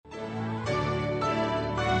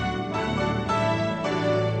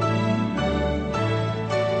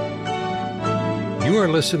You are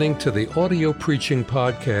listening to the audio preaching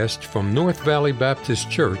podcast from North Valley Baptist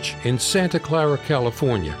Church in Santa Clara,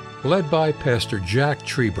 California, led by Pastor Jack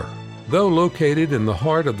Trieber. Though located in the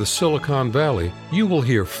heart of the Silicon Valley, you will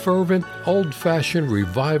hear fervent, old-fashioned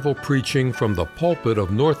revival preaching from the pulpit of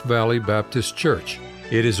North Valley Baptist Church.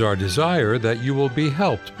 It is our desire that you will be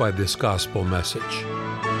helped by this gospel message.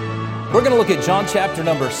 We're going to look at John chapter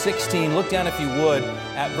number 16. Look down, if you would,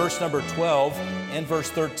 at verse number 12 and verse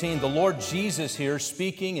 13. The Lord Jesus here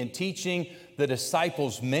speaking and teaching the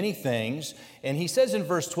disciples many things. And he says in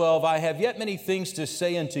verse 12, "I have yet many things to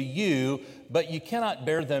say unto you, but you cannot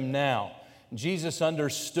bear them now." Jesus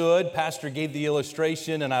understood. Pastor gave the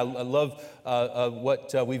illustration, and I love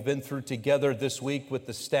what we've been through together this week with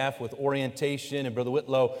the staff, with orientation, and Brother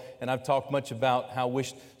Whitlow. And I've talked much about how I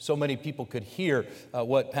wish so many people could hear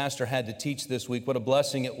what Pastor had to teach this week. What a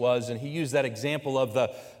blessing it was. And he used that example of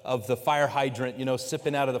the fire hydrant,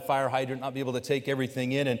 sipping out of the fire hydrant, not be able to take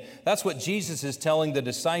everything in. And that's what Jesus is telling the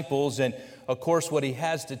disciples. And of course, what he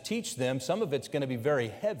has to teach them, some of it's going to be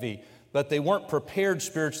very heavy, but they weren't prepared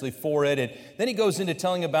spiritually for it. And then he goes into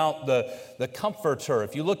telling about the Comforter.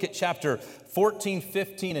 If you look at chapter 14,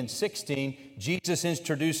 15, and 16, Jesus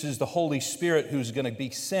introduces the Holy Spirit who's going to be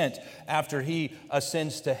sent after he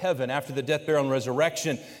ascends to heaven, after the death, burial, and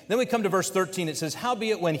resurrection. Then we come to verse 13. It says,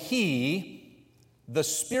 "Howbeit when he, the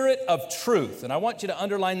Spirit of truth," and I want you to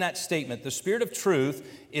underline that statement, the Spirit of truth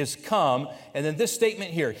is come, and then this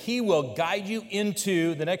statement here, "he will guide you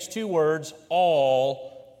into," the next two words, "all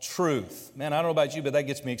truth." Man, I don't know about you, but that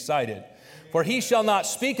gets me excited. "For he shall not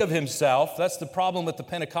speak of himself." That's the problem with the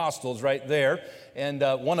Pentecostals right there, and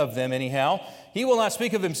one of them anyhow. "He will not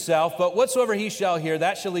speak of himself, but whatsoever he shall hear,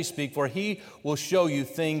 that shall he speak, for he will show you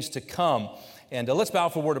things to come." And let's bow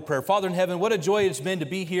for a word of prayer. Father in heaven, what a joy it's been to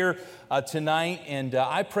be here tonight. And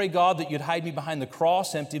I pray, God, that you'd hide me behind the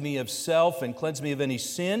cross, empty me of self, and cleanse me of any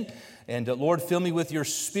sin. And Lord, fill me with your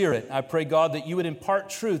Spirit. I pray, God, that you would impart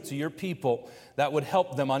truth to your people that would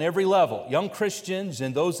help them on every level, young Christians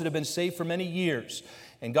and those that have been saved for many years.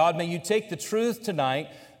 And God, may you take the truth tonight.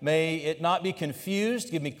 May it not be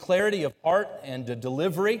confused. Give me clarity of heart and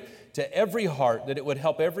delivery to every heart, that it would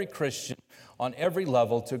help every Christian on every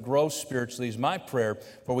level to grow spiritually is my prayer.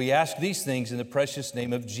 For we ask these things in the precious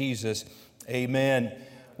name of Jesus. Amen.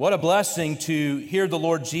 What a blessing to hear the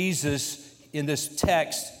Lord Jesus in this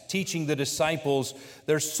text teaching the disciples.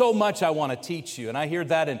 There's so much I want to teach you, and I hear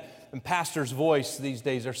that in Pastor's voice these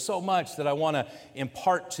days. There's so much that I want to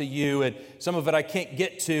impart to you, and some of it I can't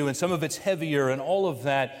get to, and some of it's heavier and all of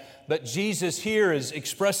that. But Jesus here is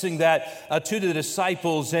expressing that to the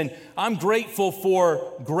disciples, and I'm grateful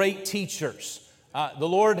for great teachers. The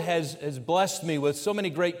Lord has blessed me with so many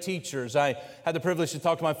great teachers. I had the privilege to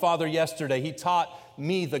talk to my father yesterday. He taught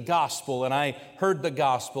me the gospel, and I heard the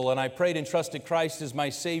gospel, and I prayed and trusted Christ as my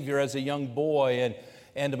Savior as a young boy.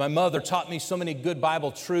 And my mother taught me so many good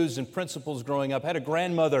Bible truths and principles growing up. I had a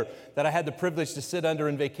grandmother that I had the privilege to sit under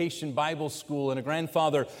in vacation Bible school, and a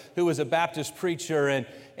grandfather who was a Baptist preacher,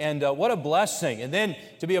 and what a blessing. And then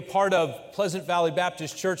to be a part of Pleasant Valley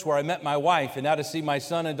Baptist Church, where I met my wife, and now to see my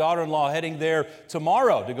son and daughter-in-law heading there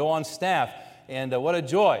tomorrow to go on staff. And what a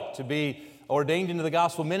joy to be ordained into the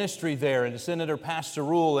gospel ministry there, and to sit under Pastor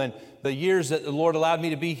Rule, and the years that the Lord allowed me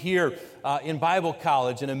to be here in Bible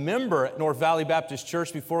college, and a member at North Valley Baptist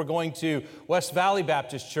Church before going to West Valley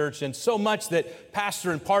Baptist Church, and so much that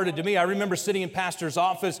Pastor imparted to me. I remember sitting in Pastor's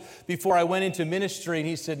office before I went into ministry, and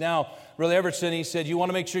he said, "Now, Brother Everton," he said, "you want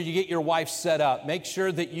to make sure you get your wife set up. Make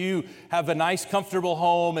sure that you have a nice, comfortable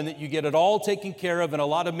home, and that you get it all taken care of." And a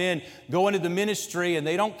lot of men go into the ministry, and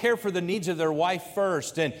they don't care for the needs of their wife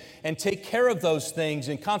first and take care of those things.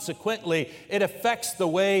 And consequently, it affects the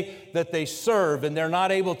way that they serve, and they're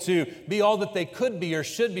not able to be all that they could be or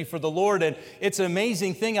should be for the Lord. And it's an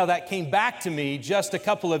amazing thing how that came back to me just a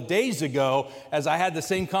couple of days ago as I had the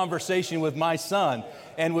same conversation with my son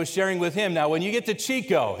and was sharing with him. Now, when you get to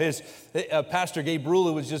Chico, his Pastor Gabe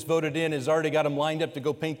Brula was just voted in, has already got them lined up to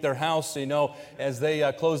go paint their house, as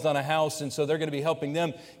they closed on a house. And so they're going to be helping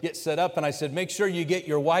them get set up. And I said, make sure you get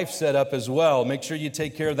your wife set up as well. Make sure you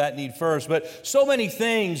take care of that need first. But so many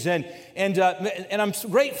things. And I'm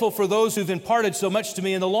grateful for those who've imparted so much to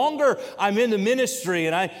me. And the longer I'm in the ministry,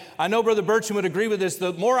 and I know Brother Burcham would agree with this,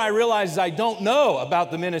 the more I realize I don't know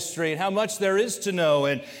about the ministry and how much there is to know,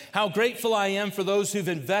 and how grateful I am for those who've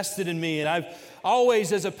invested in me. And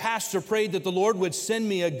always, as a pastor, prayed that the Lord would send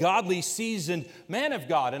me a godly, seasoned man of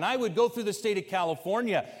God. And I would go through the state of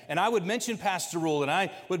California, and I would mention Pastor Rule, and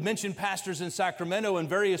I would mention pastors in Sacramento and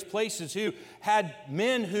various places who had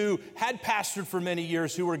men who had pastored for many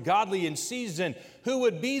years, who were godly and seasoned, who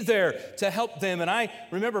would be there to help them. And I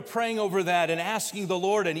remember praying over that and asking the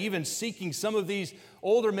Lord and even seeking some of these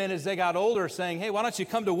older men as they got older, saying, hey, why don't you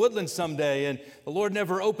come to Woodland someday? And the Lord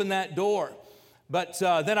never opened that door. But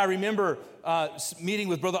then I remember meeting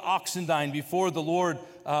with Brother Oxendine before the Lord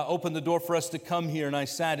opened the door for us to come here, and I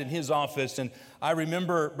sat in his office. And I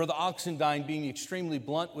remember Brother Oxendine being extremely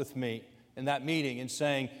blunt with me in that meeting and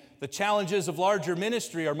saying, the challenges of larger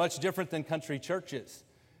ministry are much different than country churches.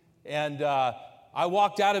 And I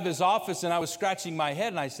walked out of his office and I was scratching my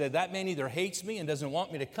head, and I said, that man either hates me and doesn't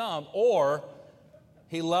want me to come, or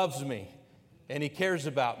he loves me and he cares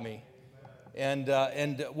about me. And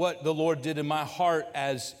what the Lord did in my heart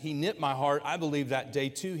as he knit my heart, I believe that day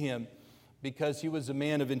to him, because he was a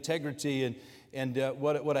man of integrity, and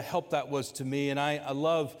what a help that was to me. And I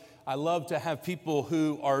love to have people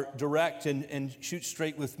who are direct and shoot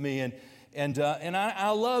straight with me. And I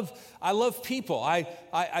love people.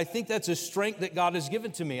 I think that's a strength that God has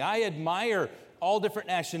given to me. I admire all different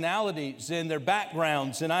nationalities and their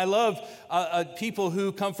backgrounds, and I love people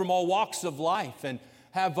who come from all walks of life and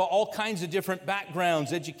have all kinds of different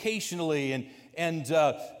backgrounds educationally and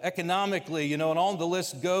economically, and on the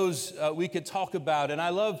list goes, we could talk about. And I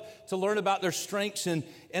love to learn about their strengths and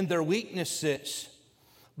their weaknesses.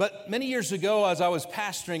 But many years ago, as I was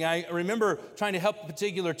pastoring, I remember trying to help a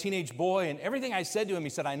particular teenage boy, and everything I said to him, he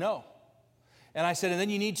said, I know. And I said, and then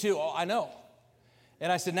you need to, I know.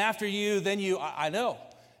 And I said, and after you, then you, I know.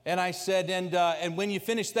 And I said, and when you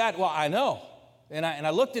finish that, well, I know. And I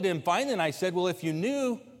looked at him finally, and I said, well, if you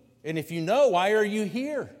knew, and if you know, why are you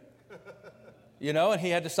here? And he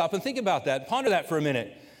had to stop and think about that, ponder that for a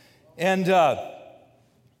minute. And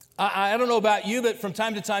I don't know about you, but from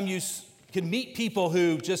time to time you can meet people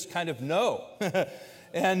who just kind of know.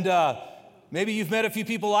 And maybe you've met a few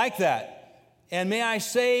people like that. And may I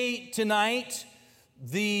say tonight,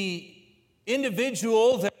 the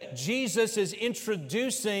individual that Jesus is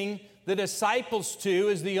introducing the disciples to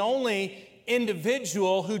is the only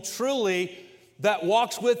individual who truly that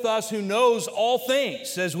walks with us, who knows all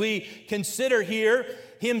things. As we consider here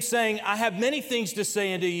him saying, I have many things to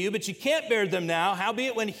say unto you, but you can't bear them now.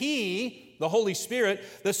 Howbeit when he, the Holy Spirit,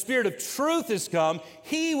 the Spirit of truth is come,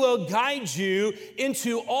 he will guide you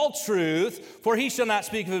into all truth. For he shall not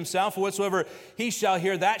speak of himself, for whatsoever he shall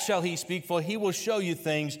hear, that shall he speak, for he will show you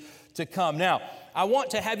things to come. Now, I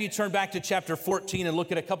want to have you turn back to chapter 14 and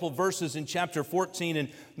look at a couple verses in chapter 14 and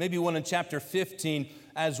maybe one in chapter 15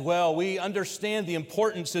 as well. We understand the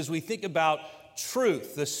importance as we think about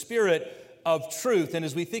truth, the Spirit of truth. And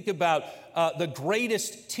as we think about the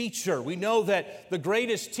greatest teacher, we know that the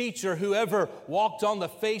greatest teacher who ever walked on the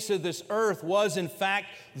face of this earth was, in fact,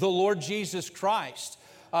 the Lord Jesus Christ.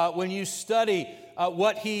 When you study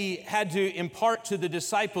what he had to impart to the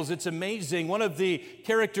disciples, it's amazing. One of the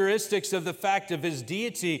characteristics of the fact of his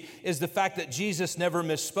deity is the fact that Jesus never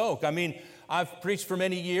misspoke. I mean, I've preached for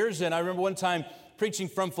many years, and I remember one time preaching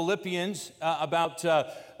from Philippians about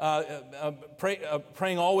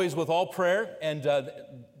praying always with all prayer, and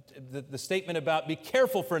the statement about be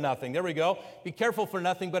careful for nothing. There we go. Be careful for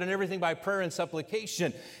nothing, but in everything by prayer and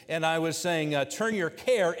supplication. And I was saying, turn your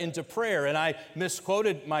care into prayer. And I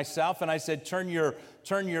misquoted myself, and I said, turn your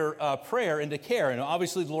prayer into care. And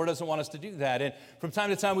obviously the Lord doesn't want us to do that. And from time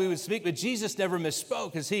to time we would speak, but Jesus never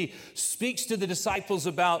misspoke as he speaks to the disciples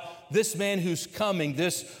about this man who's coming,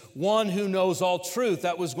 this one who knows all truth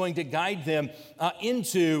that was going to guide them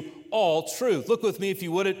into all truth. Look with me, if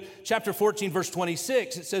you would, at chapter 14, verse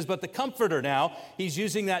 26. It says, but the Comforter now, he's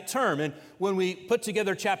using that term. And when we put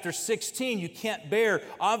together chapter 16, you can't bear.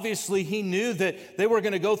 Obviously, he knew that they were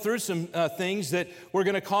going to go through some things that were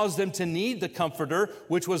going to cause them to need the Comforter,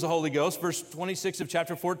 which was the Holy Ghost. Verse 26 of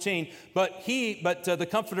chapter 14. But the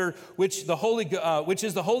Comforter, which is the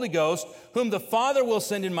Holy Ghost, whom the Father will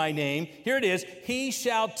send in my name. Here it is. He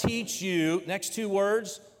shall teach you, next two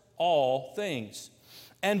words, all things,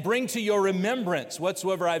 and bring to your remembrance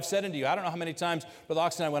whatsoever I've said unto you. I don't know how many times, Brother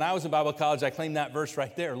Oxendine, when I was in Bible college, I claimed that verse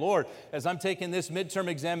right there. Lord, as I'm taking this midterm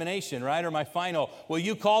examination, right, or my final, will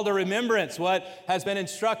you call to remembrance what has been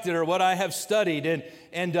instructed or what I have studied?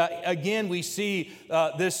 And again, we see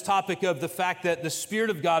this topic of the fact that the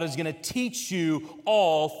Spirit of God is going to teach you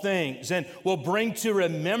all things and will bring to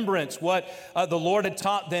remembrance what the Lord had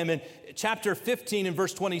taught them. And chapter 15 and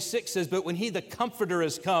verse 26 says, but when he, the Comforter,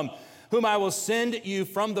 has come, whom I will send you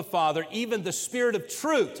from the Father, even the Spirit of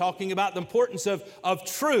truth, talking about the importance of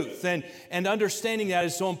truth, and understanding that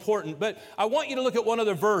is so important. But I want you to look at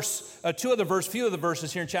few other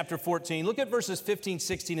verses here in chapter 14. Look at verses 15,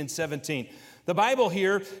 16, and 17. The Bible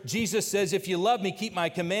here, Jesus says, if you love me, keep my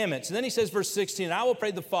commandments. And then he says, verse 16, I will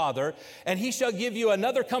pray the Father, and he shall give you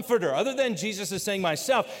another comforter. Other than Jesus is saying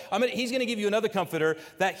myself, he's going to give you another comforter,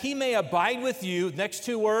 that he may abide with you, next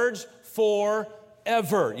two words,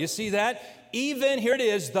 forever. You see that? Even, here it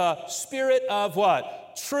is, the Spirit of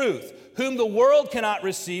what? Truth, whom the world cannot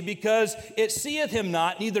receive, because it seeth him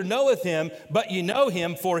not, neither knoweth him, but ye know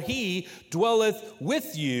him, for he dwelleth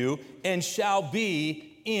with you and shall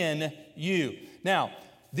be in you. Now,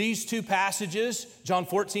 these two passages, John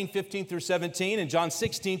 14, 15 through 17, and John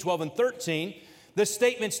 16, 12 and 13, the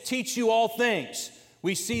statements teach you all things.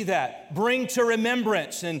 We see that. Bring to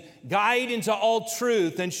remembrance and guide into all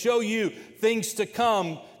truth and show you things to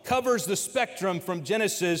come, covers the spectrum from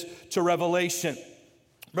Genesis to Revelation.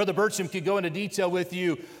 Brother Burcham could go into detail with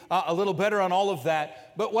you a little better on all of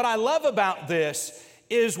that. But what I love about this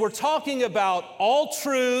is we're talking about all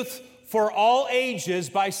truth for all ages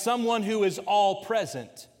by someone who is all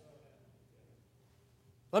present.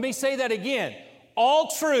 Let me say that again. All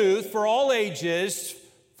truth for all ages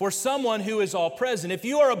for someone who is all present. If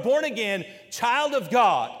you are a born-again child of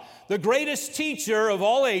God, the greatest teacher of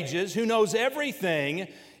all ages who knows everything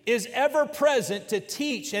is ever present to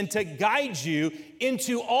teach and to guide you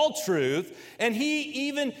into all truth. And he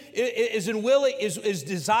even is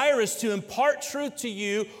desirous to impart truth to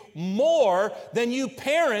you more than you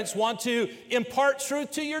parents want to impart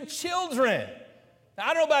truth to your children. Now,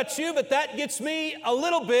 I don't know about you, but that gets me a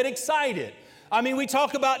little bit excited. We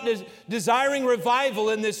talk about desiring revival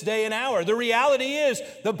in this day and hour. The reality is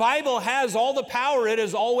the Bible has all the power it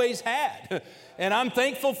has always had. And I'm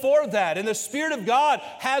thankful for that. And the Spirit of God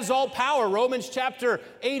has all power. Romans chapter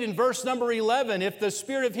 8 and verse number 11. If the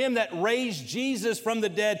Spirit of him that raised Jesus from the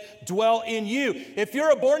dead dwell in you. If you're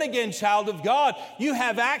a born-again child of God, you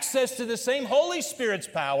have access to the same Holy Spirit's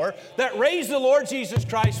power that raised the Lord Jesus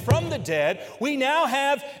Christ from the dead. We now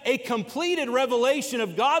have a completed revelation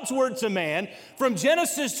of God's word to man from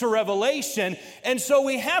Genesis to Revelation. And so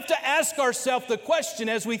we have to ask ourselves the question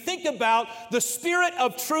as we think about the Spirit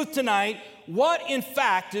of truth tonight, what in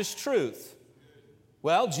fact is truth?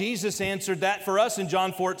 Well, Jesus answered that for us in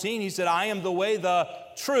John 14. He said, I am the way, the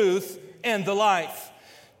truth, and the life.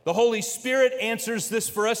 The Holy Spirit answers this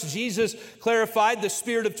for us. Jesus clarified the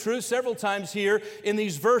Spirit of truth several times here in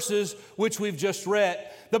these verses which we've just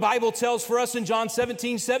read. The Bible tells for us in John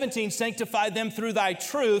 17, 17, sanctify them through thy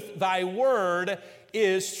truth, thy word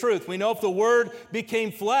is truth. We know if the Word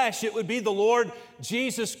became flesh, it would be the Lord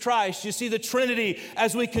Jesus Christ. You see the Trinity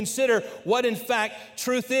as we consider what in fact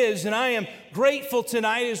truth is. And I am grateful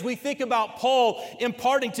tonight as we think about Paul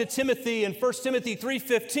imparting to Timothy in 1 Timothy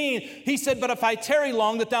 3:15. He said, but if I tarry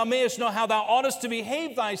long, that thou mayest know how thou oughtest to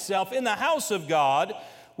behave thyself in the house of God,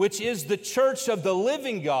 which is the church of the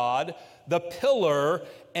living God, the pillar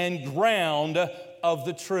and ground of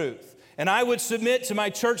the truth. And I would submit to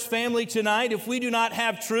my church family tonight, if we do not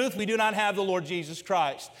have truth, we do not have the Lord Jesus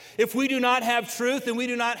Christ. If we do not have truth, then we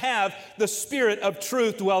do not have the Spirit of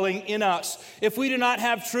truth dwelling in us. If we do not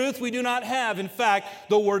have truth, we do not have, in fact,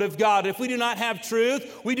 the Word of God. If we do not have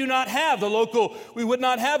truth, we would not have a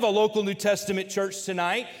local New Testament church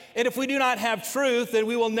tonight. And if we do not have truth, then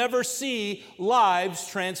we will never see lives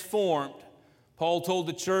transformed. Paul told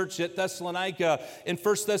the church at Thessalonica in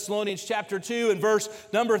 1 Thessalonians chapter 2 and verse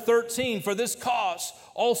number 13, for this cause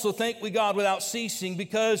also thank we God without ceasing,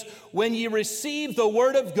 because when ye received the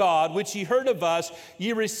word of God, which ye heard of us,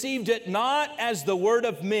 ye received it not as the word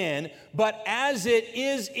of men, but as it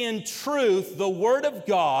is in truth the word of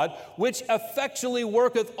God, which effectually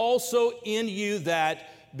worketh also in you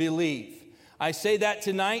that believe. I say that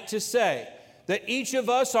tonight to say that each of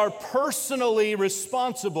us are personally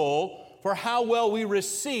responsible for how well we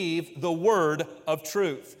receive the word of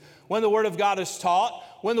truth. When the word of God is taught,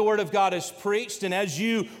 when the word of God is preached, and as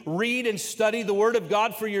you read and study the word of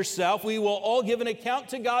God for yourself, we will all give an account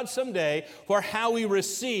to God someday for how we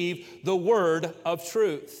receive the word of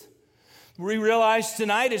truth. We realize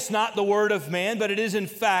tonight it's not the word of man, but it is in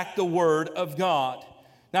fact the word of God.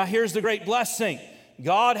 Now here's the great blessing.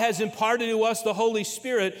 God has imparted to us the Holy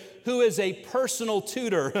Spirit, who is a personal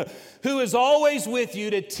tutor, who is always with you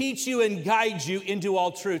to teach you and guide you into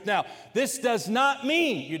all truth. Now, this does not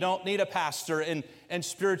mean you don't need a pastor and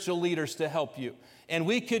spiritual leaders to help you. And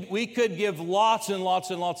we could give lots and lots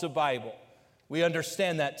and lots of Bible. We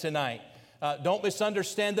understand that tonight. Don't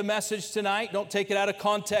misunderstand the message tonight. Don't take it out of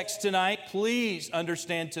context tonight. Please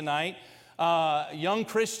understand tonight young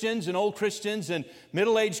Christians and old Christians and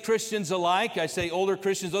middle-aged Christians alike. I say older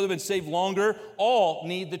Christians, those who have been saved longer, all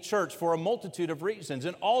need the church for a multitude of reasons,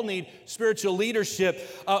 and all need spiritual leadership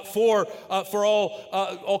for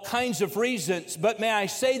all kinds of reasons. But may I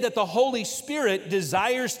say that the Holy Spirit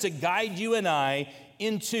desires to guide you and I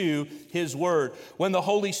into His Word. When the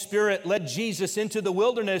Holy Spirit led Jesus into the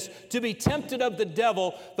wilderness to be tempted of the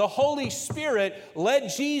devil, the Holy Spirit led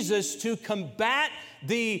Jesus to combat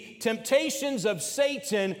the temptations of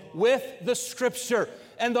Satan with the Scripture.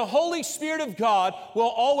 And the Holy Spirit of God will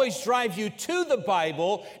always drive you to the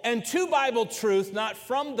Bible and to Bible truth, not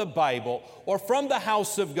from the Bible or from the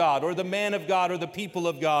house of God or the man of God or the people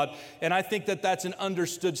of God. And I think that that's an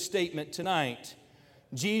understood statement tonight.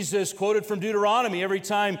 Jesus quoted from Deuteronomy every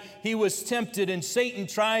time he was tempted, and Satan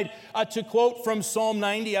tried to quote from Psalm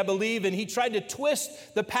 90, I believe, and he tried to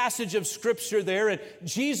twist the passage of Scripture there, and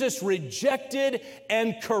Jesus rejected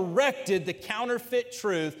and corrected the counterfeit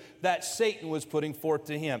truth that Satan was putting forth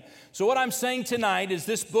to him. So what I'm saying tonight is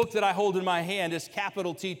this book that I hold in my hand is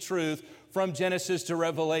capital T truth from Genesis to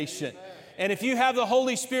Revelation. And if you have the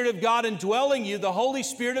Holy Spirit of God indwelling you, the Holy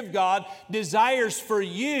Spirit of God desires for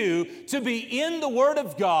you to be in the Word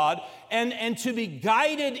of God and to be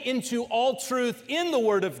guided into all truth in the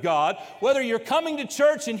Word of God. Whether you're coming to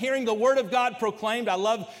church and hearing the Word of God proclaimed, I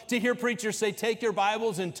love to hear preachers say, take your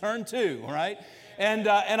Bibles and turn to, all right? And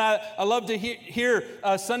I love to hear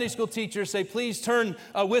Sunday school teachers say, please turn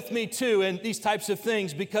with me to, and these types of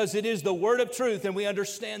things, because it is the Word of truth, and we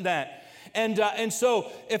understand that. And so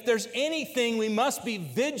if there's anything we must be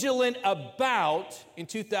vigilant about in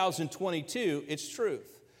 2022, it's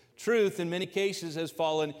truth. Truth, in many cases, has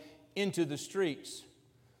fallen into the streets.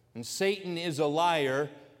 And Satan is a liar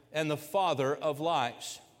and the father of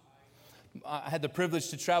lies. I had the privilege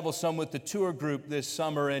to travel some with the tour group this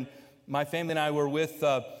summer, and my family and I were with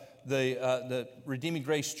the Redeeming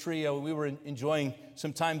Grace Trio. We were enjoying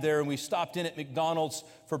some time there, and we stopped in at McDonald's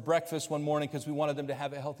for breakfast one morning because we wanted them to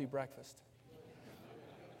have a healthy breakfast.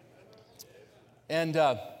 And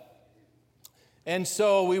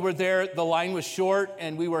so we were there. The line was short,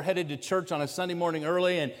 and we were headed to church on a Sunday morning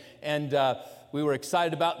early, and we were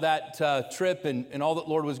excited about that trip and all that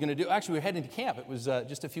Lord was going to do. Actually, we were heading to camp. It was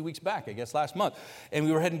just a few weeks back, I guess, last month, and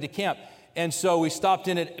we were heading to camp. And so we stopped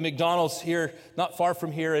in at McDonald's here, not far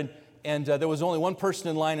from here, and there was only one person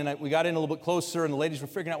in line, and we got in a little bit closer, and the ladies were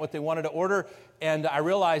figuring out what they wanted to order, and I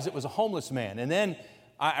realized it was a homeless man. And then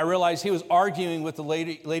I realized he was arguing with the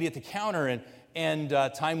lady at the counter, and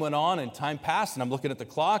time went on, and time passed, and I'm looking at the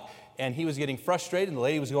clock, and he was getting frustrated, and the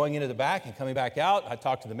lady was going into the back and coming back out. I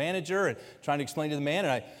talked to the manager and trying to explain to the man,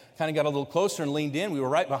 and I kind of got a little closer and leaned in. We were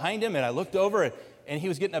right behind him, and I looked over, and he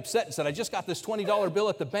was getting upset and said, I just got this $20 bill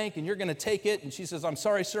at the bank, and you're going to take it. And she says, I'm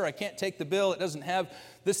sorry, sir, I can't take the bill. It doesn't have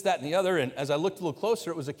this, that, and the other. And as I looked a little closer,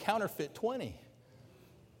 it was a counterfeit 20.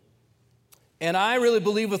 And I really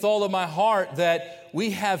believe with all of my heart that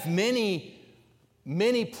we have many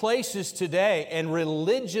places today and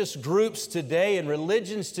religious groups today and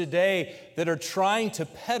religions today that are trying to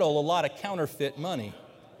peddle a lot of counterfeit money,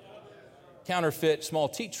 counterfeit small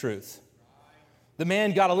t truth. The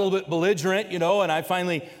man got a little bit belligerent, and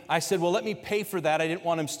I said, well, let me pay for that. I didn't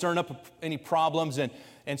want him stirring up any problems.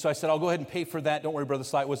 And so I said, I'll go ahead and pay for that. Don't worry, Brother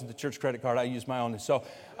Sly, it wasn't the church credit card. I used my own. And so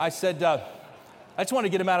I said, I just want to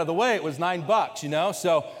get him out of the way. It was $9,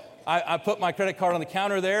 So I put my credit card on the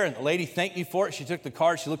counter there, and the lady thanked me for it. She took the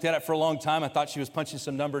card. She looked at it for a long time. I thought she was punching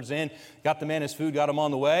some numbers in. Got the man his food, got him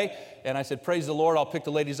on the way. And I said, praise the Lord. I'll pick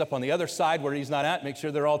the ladies up on the other side where he's not at, make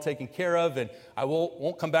sure they're all taken care of, and I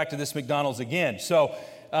won't come back to this McDonald's again. So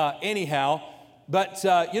anyhow, but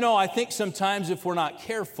I think sometimes if we're not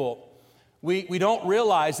careful, we don't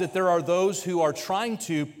realize that there are those who are trying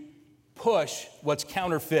to push what's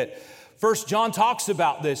counterfeit. 1 John talks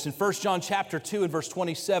about this in 1 John chapter 2 and verse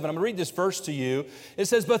 27. I'm going to read this verse to you. It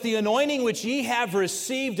says, but the anointing which ye have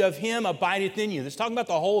received of him abideth in you. This is talking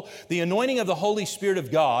about the anointing of the Holy Spirit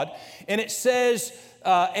of God. And it says,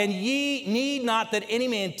 and ye need not that any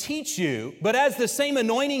man teach you, but as the same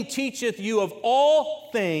anointing teacheth you of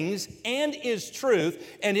all things, and is truth,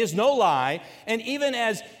 and is no lie, and even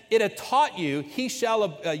as it hath taught you, ye shall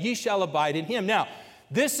abide in him. Now,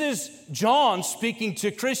 this is John speaking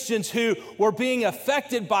to Christians who were being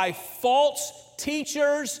affected by false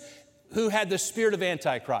teachers who had the spirit of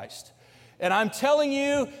Antichrist. And I'm telling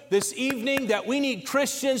you this evening that we need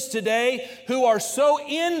Christians today who are so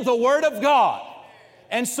in the Word of God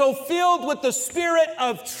and so filled with the Spirit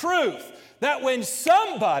of truth that when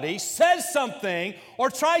somebody says something or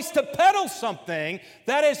tries to peddle something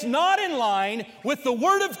that is not in line with the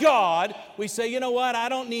Word of God, we say, you know what, I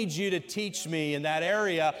don't need you to teach me in that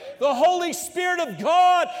area. The Holy Spirit of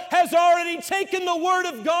God has already taken the Word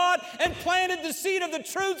of God and planted the seed of the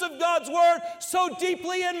truths of God's Word so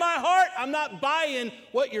deeply in my heart, I'm not buying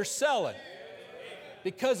what you're selling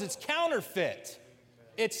because it's counterfeit.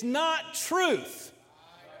 It's not truth.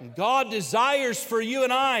 God desires for you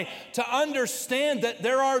and I to understand that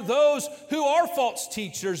there are those who are false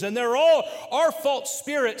teachers and there are false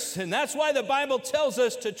spirits. And that's why the Bible tells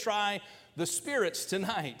us to try the spirits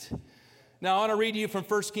tonight. Now, I want to read to you from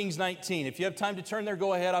 1 Kings 19. If you have time to turn there,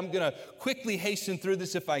 go ahead. I'm going to quickly hasten through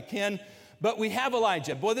this if I can. But we have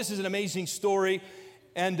Elijah. Boy, this is an amazing story.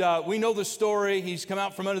 And we know the story. He's come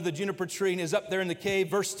out from under the juniper tree and is up there in the cave.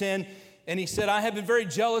 Verse 10, and he said, I have been very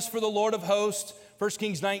jealous for the Lord of hosts. 1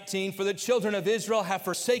 Kings 19, for the children of Israel have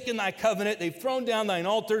forsaken thy covenant. They've thrown down thine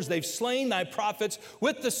altars. They've slain thy prophets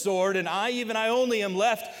with the sword. And I, even I only, am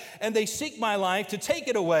left. And they seek my life to take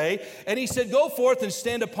it away. And he said, go forth and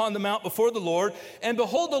stand upon the mount before the Lord. And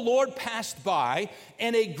behold, the Lord passed by,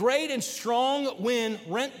 and a great and strong wind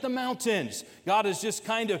rent the mountains. God is just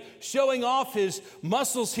kind of showing off his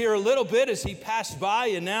muscles here a little bit as he passed by.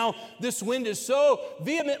 And now this wind is so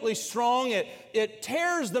vehemently strong, it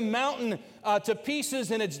tears the mountain to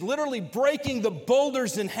pieces, and it's literally breaking the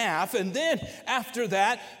boulders in half. And then after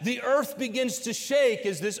that, the earth begins to shake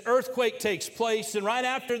as this earthquake takes place. And right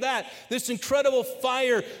after that, this incredible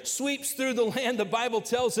fire sweeps through the land. The Bible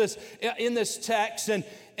tells us in this text,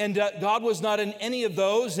 and God was not in any of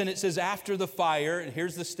those. And it says after the fire, and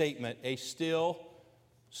here's the statement, a still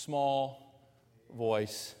small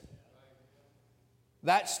voice.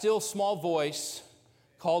 That still small voice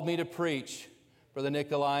called me to preach Brother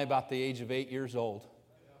Nikolai about the age of 8 years old.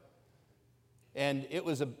 And it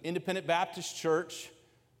was an independent Baptist church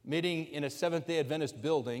meeting in a Seventh-day Adventist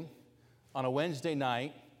building on a Wednesday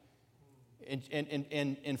night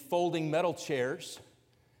in folding metal chairs.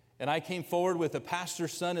 And I came forward with a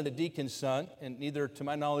pastor's son and a deacon's son, and neither, to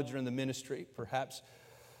my knowledge, are in the ministry, perhaps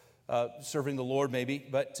serving the Lord maybe.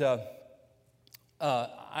 But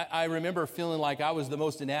I remember feeling like I was the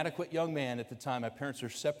most inadequate young man at the time. My parents were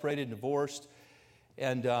separated and divorced.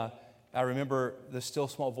 And I remember the still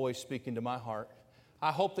small voice speaking to my heart.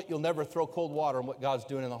 I hope that you'll never throw cold water on what God's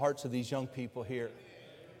doing in the hearts of these young people here.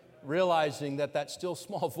 Realizing that that still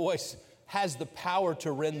small voice has the power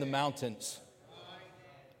to rend the mountains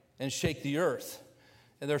and shake the earth.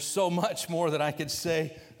 And there's so much more that I could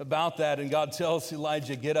say about that. And God tells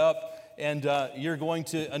Elijah, get up and you're going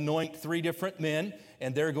to anoint 3 different men,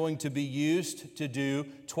 and they're going to be used to do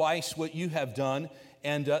twice what you have done.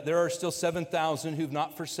 And there are still 7,000 who've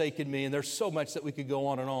not forsaken me, and there's so much that we could go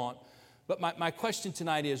on and on. But my question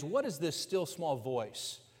tonight is, what is this still small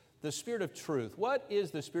voice? The Spirit of truth. What is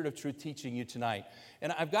the Spirit of truth teaching you tonight?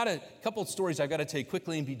 And I've got a couple of stories I've got to tell you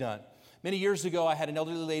quickly and be done. Many years ago, I had an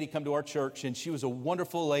elderly lady come to our church, and she was a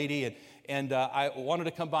wonderful lady, and I wanted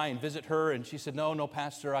to come by and visit her, and she said, no,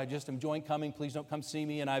 Pastor, I just am enjoying coming. Please don't come see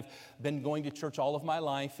me, and I've been going to church all of my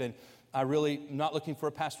life, and I really am not looking for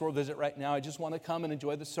a pastoral visit right now. I just want to come and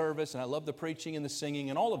enjoy the service, and I love the preaching and the singing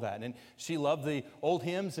and all of that. And she loved the old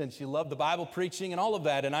hymns, and she loved the Bible preaching and all of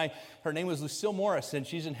that. And her name was Lucille Morris, and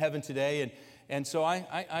she's in heaven today. And so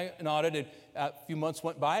I nodded, and a few months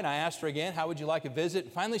went by, and I asked her again, how would you like a visit?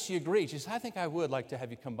 And finally, she agreed. She said, I think I would like to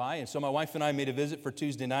have you come by. And so my wife and I made a visit for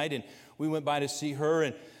Tuesday night, and we went by to see her,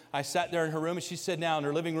 and I sat there in her room, and she sat down in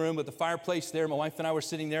her living room with the fireplace there. My wife and I were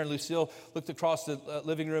sitting there, and Lucille looked across the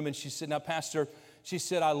living room, and she said, now, Pastor, she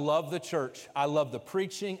said, I love the church. I love the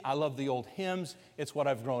preaching. I love the old hymns. It's what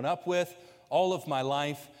I've grown up with all of my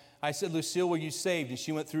life. I said, Lucille, were you saved? And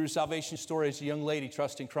she went through her salvation story as a young lady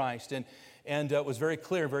trusting Christ. And it was very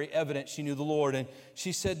clear, very evident she knew the Lord. And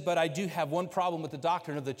she said, but I do have one problem with the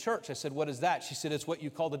doctrine of the church. I said, what is that? She said, it's what you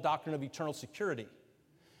call the doctrine of eternal security.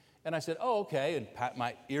 And I said, oh, okay. And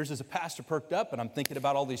my ears as a pastor perked up, and I'm thinking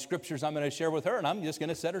about all these scriptures I'm going to share with her, and I'm just going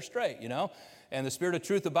to set her straight, you know. And the Spirit of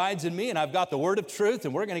truth abides in me, and I've got the word of truth,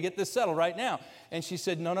 and we're going to get this settled right now. And she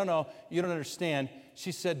said, no, you don't understand.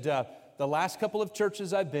 She said, the last couple of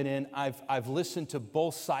churches I've been in, I've listened to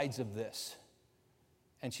both sides of this.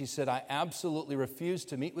 And she said, I absolutely refuse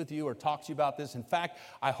to meet with you or talk to you about this. In fact,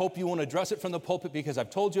 I hope you won't address it from the pulpit because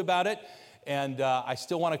I've told you about it. And I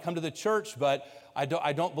still want to come to the church, but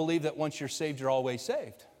I don't believe that once you're saved, you're always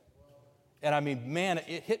saved. And I mean, man,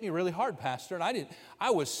 it hit me really hard, Pastor. And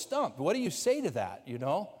I was stumped. What do you say to that, you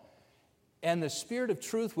know? And the Spirit of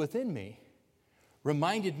truth within me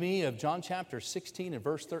reminded me of John chapter 16 and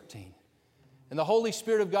verse 13. And the Holy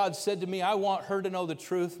Spirit of God said to me, I want her to know the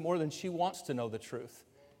truth more than she wants to know the truth.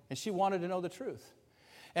 And she wanted to know the truth.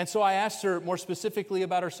 And so I asked her more specifically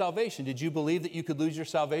about her salvation. Did you believe that you could lose your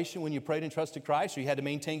salvation when you prayed and trusted Christ, or you had to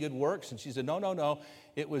maintain good works? And she said, no.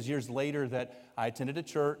 It was years later that I attended a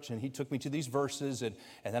church, and he took me to these verses, and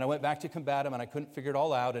then I went back to combat him, and I couldn't figure it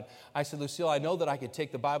all out. And I said, Lucille, I know that I could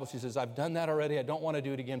take the Bible. She says, I've done that already. I don't want to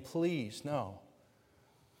do it again. Please, no.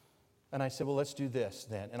 And I said, well, let's do this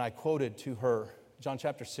then. And I quoted to her John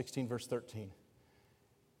chapter 16, verse 13.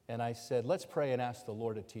 And I said, let's pray and ask the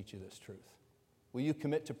Lord to teach you this truth. Will you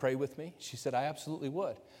commit to pray with me? She said, I absolutely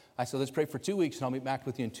would. I said, let's pray for 2 weeks, and I'll meet back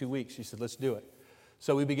with you in 2 weeks. She said, let's do it.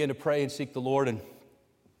 So we began to pray and seek the Lord. And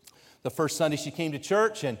the first Sunday she came to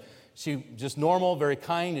church, and she just normal, very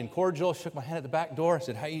kind and cordial, shook my hand at the back door. I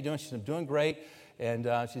said, how are you doing? She said, I'm doing great. And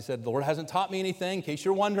she said, the Lord hasn't taught me anything, in case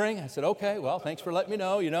you're wondering. I said, okay, well, thanks for letting me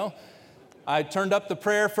know, I turned up the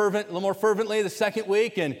prayer a little more fervently the second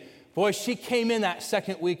week, and boy, she came in that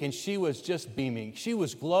second week, and she was just beaming. She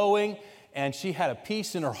was glowing, and she had a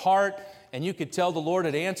peace in her heart, and you could tell the Lord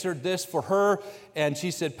had answered this for her. And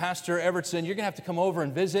she said, Pastor Evertson, you're going to have to come over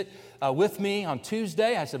and visit with me on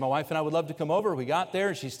Tuesday. I said, my wife and I would love to come over. We got there,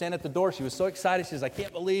 and she's standing at the door. She was so excited. She says, I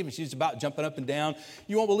can't believe, and she's about jumping up and down.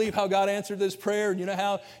 You won't believe how God answered this prayer, and you know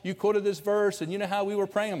how you quoted this verse, and you know how we were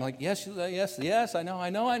praying. I'm like, yes, I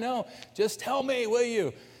know. Just tell me, will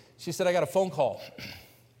you? She said, I got a phone call.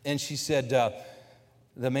 And she said,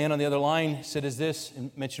 the man on the other line said, is this,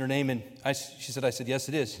 and mentioned her name, and she said, I said, yes,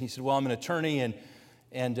 it is. He said, well, I'm an attorney,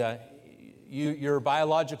 and your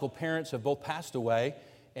biological parents have both passed away,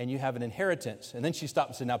 and you have an inheritance. And then she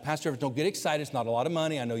stopped and said, now, Pastor Everett, don't get excited. It's not a lot of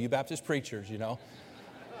money. I know you Baptist preachers,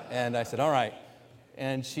 And I said, all right.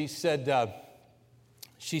 And she said, I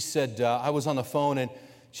was on the phone, and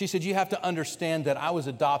she said, you have to understand that I was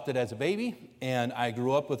adopted as a baby, and I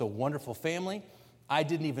grew up with a wonderful family. I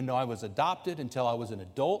didn't even know I was adopted until I was an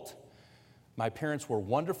adult. My parents were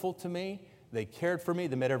wonderful to me. They cared for me.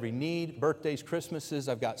 They met every need, birthdays, Christmases.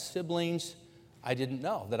 I've got siblings. I didn't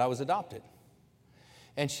know that I was adopted.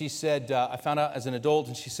 And she said, I found out as an adult,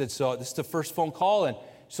 and she said, so this is the first phone call. And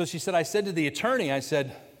so she said, I said to the attorney, I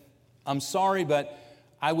said, I'm sorry, but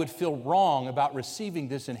I would feel wrong about receiving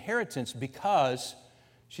this inheritance because,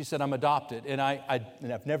 she said, I'm adopted. And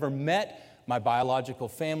I've never met my biological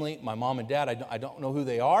family, my mom and dad. I don't know who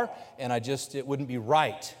they are, and it wouldn't be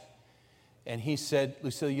right. And he said,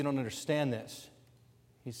 Lucille, you don't understand this.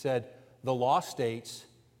 He said, the law states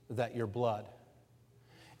that you're blood.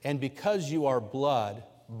 And because you are blood,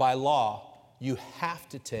 by law, you have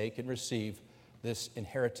to take and receive this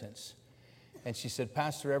inheritance. And she said,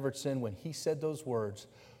 Pastor Evertson, when he said those words,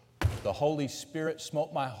 the Holy Spirit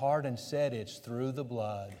smote my heart and said, it's through the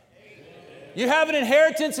blood. You have an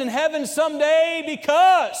inheritance in heaven someday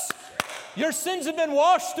because your sins have been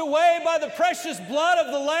washed away by the precious blood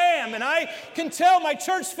of the Lamb. And I can tell my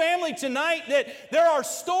church family tonight that there are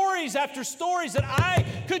stories after stories that I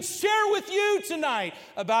could share with you tonight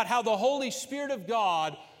about how the Holy Spirit of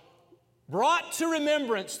God brought to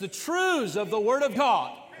remembrance the truths of the Word of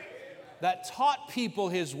God that taught people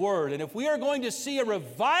His Word. And if we are going to see a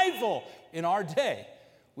revival in our day,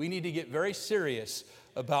 we need to get very serious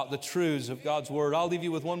about the truths of God's Word. I'll leave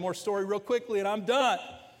you with one more story real quickly, and I'm done.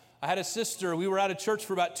 I had a sister. We were out of church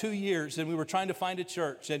for about 2 years, and we were trying to find a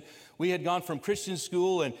church. And we had gone from Christian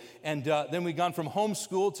school, and then we'd gone from home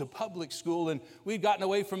school to public school, and we'd gotten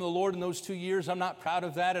away from the Lord in those 2 years. I'm not proud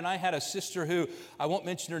of that. And I had a sister who, I won't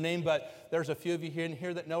mention her name, but there's a few of you in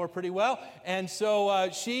here that know her pretty well. And so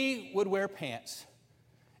she would wear pants.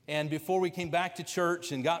 And before we came back to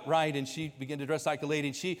church and got right, and she began to dress like a lady,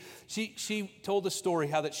 and she told the story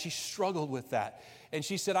how that she struggled with that. And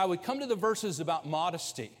she said, I would come to the verses about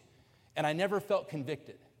modesty, and I never felt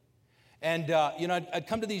convicted. And, I'd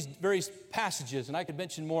come to these various passages, and I could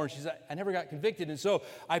mention more. And she said, I never got convicted. And so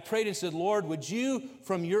I prayed and said, Lord, would you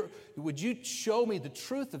show me the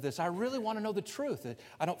truth of this? I really want to know the truth.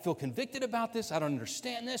 I don't feel convicted about this. I don't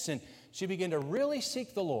understand this. And she began to really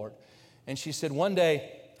seek the Lord. And she said, one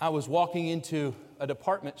day, I was walking into a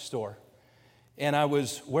department store, and I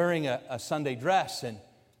was wearing a Sunday dress, and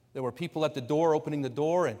there were people at the door opening the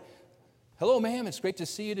door, and hello, ma'am, it's great to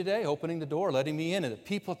see you today, opening the door, letting me in. And the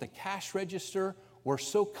people at the cash register were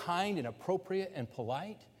so kind and appropriate and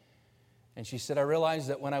polite. And she said, I realized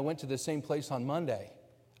that when I went to the same place on Monday,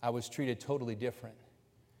 I was treated totally different.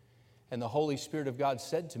 And the Holy Spirit of God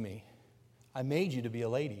said to me, I made you to be a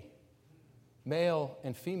lady. Male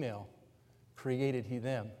and female created He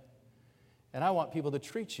them. And I want people to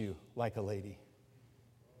treat you like a lady.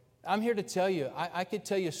 I'm here to tell you, I could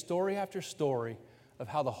tell you story after story of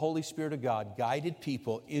how the Holy Spirit of God guided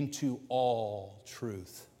people into all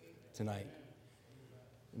truth tonight.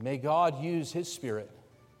 May God use His Spirit,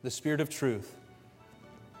 the Spirit of truth,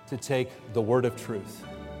 to take the word of truth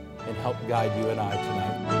and help guide you and I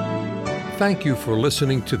tonight. Thank you for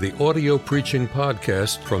listening to the audio preaching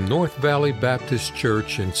podcast from North Valley Baptist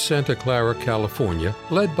Church in Santa Clara, California,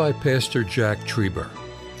 led by Pastor Jack Trieber.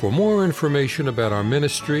 For more information about our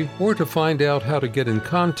ministry or to find out how to get in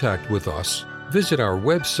contact with us, visit our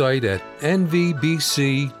website at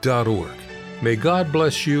nvbc.org. May God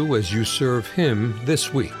bless you as you serve Him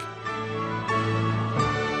this week.